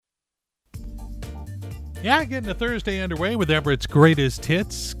Yeah, getting a Thursday underway with Everett's Greatest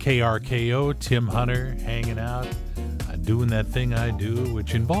Hits, KRKO, Tim Hunter hanging out, doing that thing I do,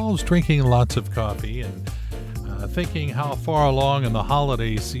 which involves drinking lots of coffee and thinking how far along in the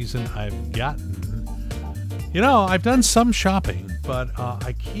holiday season I've gotten. You know, I've done some shopping, but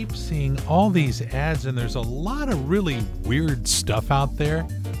I keep seeing all these ads, and there's a lot of really weird stuff out there.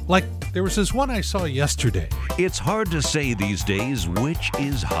 Like, there was this one I saw yesterday. It's hard to say these days which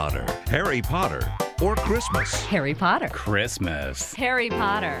is hotter, Harry Potter or Christmas. Harry Potter. Christmas. Harry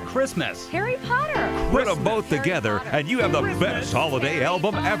Potter. Christmas. Harry Potter. Put them both together and you have the best holiday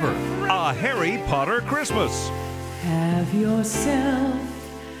album ever. A Harry Potter Christmas. Have yourself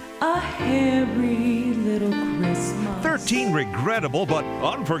a Harry little Christmas. 13 regrettable but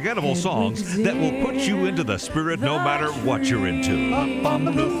unforgettable songs that will put you into the spirit no matter what you're into. Up on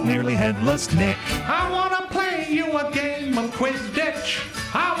the roof, nearly headless Nick. I wanna play you a game of Quidditch.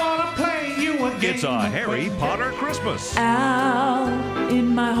 I wanna play you a game. It's a Harry Potter Christmas. Out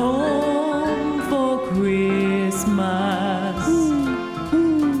in my home for Christmas.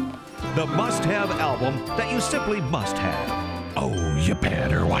 The must-have album that you simply must have. Oh, you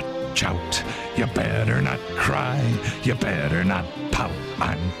better watch out. You better not cry. You better not pout.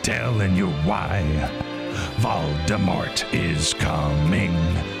 I'm telling you why. Voldemort is coming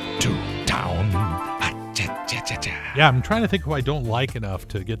to town. Yeah, I'm trying to think who I don't like enough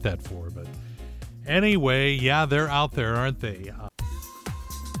to get that for, but anyway, yeah, they're out there, aren't they?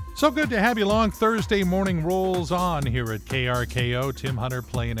 So good to have you along. Thursday morning rolls on here at KRKO. Tim Hunter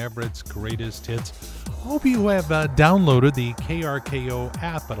playing Everett's Greatest Hits. Hope you have downloaded the KRKO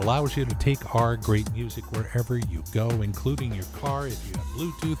app. It allows you to take our great music wherever you go, including your car. If you have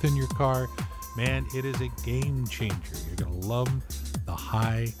Bluetooth in your car, man, it is a game changer. You're going to love the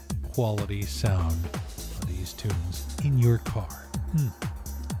high quality sound of these tunes in your car.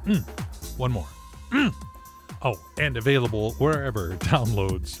 One more. Oh, and available wherever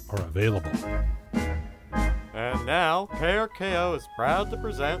downloads are available. And now, KRKO is proud to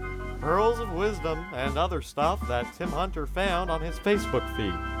present Pearls of Wisdom and other stuff that Tim Hunter found on his Facebook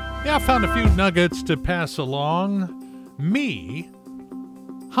feed. Yeah, I found a few nuggets to pass along. Me,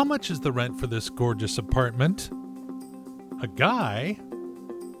 how much is the rent for this gorgeous apartment? A guy,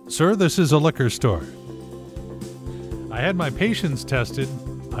 sir, this is a liquor store. I had my patience tested.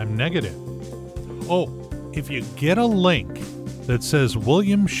 I'm negative. Oh, if you get a link that says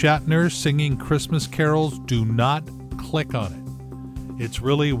William Shatner singing Christmas carols, do not click on it. It's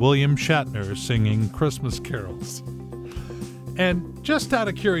really William Shatner singing Christmas carols. And just out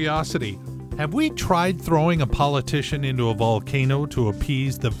of curiosity, have we tried throwing a politician into a volcano to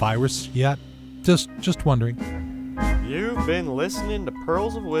appease the virus yet? Just wondering. You've been listening to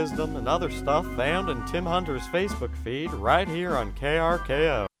Pearls of Wisdom and other stuff found in Tim Hunter's Facebook feed right here on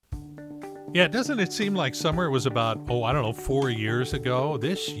KRKO. Yeah, doesn't it seem like summer was about, 4 years ago?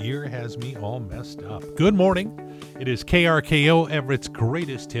 This year has me all messed up. Good morning. It is KRKO, Everett's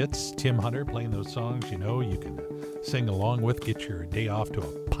Greatest Hits. Tim Hunter playing those songs you know you can sing along with, get your day off to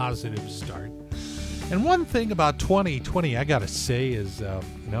a positive start. And one thing about 2020 I got to say is,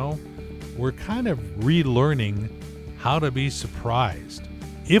 we're kind of relearning how to be surprised,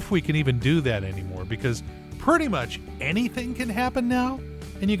 if we can even do that anymore, because pretty much anything can happen now.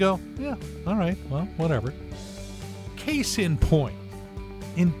 And you go, yeah, all right, well, whatever. Case in point,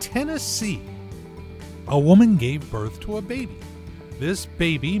 in Tennessee, a woman gave birth to a baby. This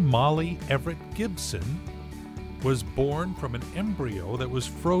baby, Molly Everett Gibson, was born from an embryo that was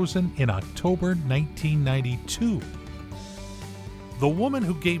frozen in October 1992. The woman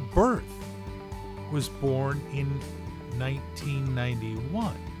who gave birth was born in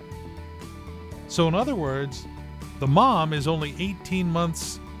 1991. So in other words, the mom is only 18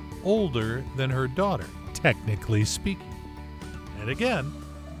 months older than her daughter, technically speaking. And again,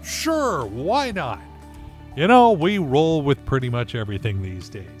 sure, why not? You know, we roll with pretty much everything these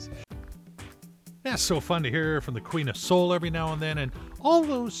days. Yeah, so fun to hear from the Queen of Soul every now and then, and all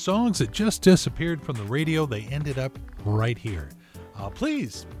those songs that just disappeared from the radio, they ended up right here.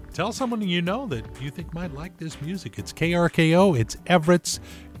 Please tell someone you know that you think might like this music. It's KRKO. It's Everett's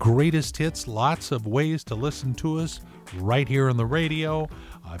Greatest Hits. Lots of ways to listen to us right here on the radio.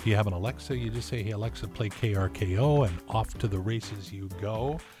 If you have an Alexa, you just say, hey, Alexa, play KRKO, and off to the races you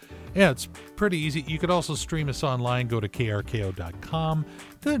go. Yeah, it's pretty easy. You could also stream us online. Go to krko.com.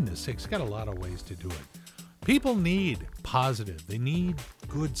 Goodness sakes, got a lot of ways to do it. People need positive. They need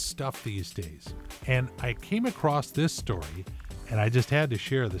good stuff these days. And I came across this story, and I just had to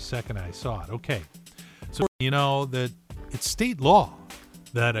share the second I saw it. Okay, so you know that it's state law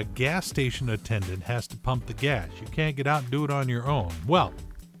that a gas station attendant has to pump the gas. You can't get out and do it on your own. Well,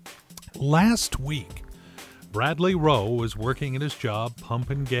 last week, Bradley Rowe was working at his job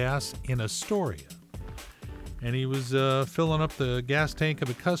pumping gas in Astoria. And he was filling up the gas tank of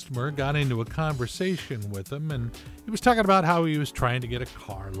a customer, got into a conversation with him, and he was talking about how he was trying to get a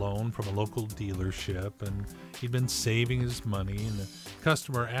car loan from a local dealership, and he'd been saving his money, and the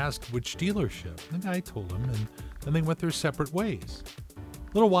customer asked which dealership. The guy told him, and then they went their separate ways.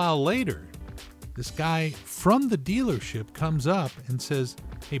 A little while later, this guy from the dealership comes up and says,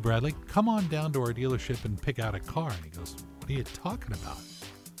 "Hey, Bradley, come on down to our dealership and pick out a car." And he goes, "What are you talking about?"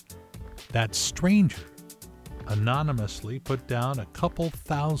 That stranger anonymously put down a couple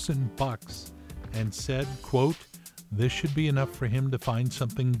 $1,000 and said, quote, "This should be enough for him to find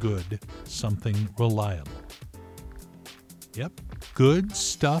something good, something reliable." Yep, good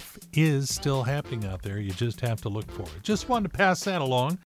stuff is still happening out there. You just have to look for it. Just wanted to pass that along.